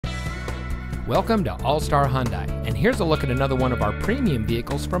Welcome to All-Star Hyundai, and here's a look at another one of our premium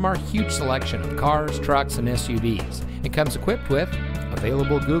vehicles from our huge selection of cars, trucks, and SUVs. It comes equipped with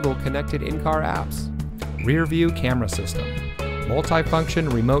available Google connected in-car apps, rear view camera system,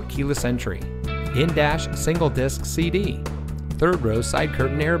 multifunction remote keyless entry, in-dash single disc CD, third row side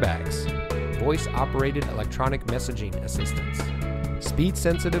curtain airbags, voice operated electronic messaging assistance, speed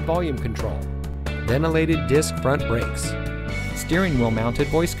sensitive volume control, ventilated disc front brakes, steering wheel mounted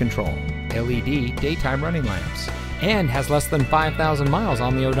voice control, LED daytime running lamps, and has less than 5,000 miles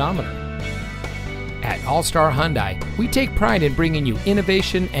on the odometer. At All-Star Hyundai, we take pride in bringing you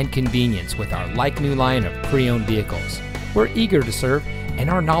innovation and convenience with our like-new line of pre-owned vehicles. We're eager to serve, and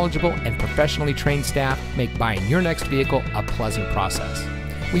our knowledgeable and professionally trained staff make buying your next vehicle a pleasant process.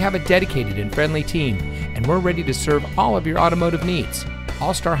 We have a dedicated and friendly team, and we're ready to serve all of your automotive needs.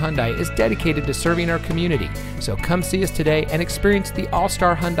 All-Star Hyundai is dedicated to serving our community, so come see us today and experience the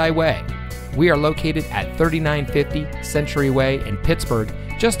All-Star Hyundai way. We are located at 3950 Century Way in Pittsburgh,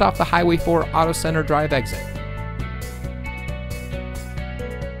 just off the Highway 4 Auto Center Drive exit.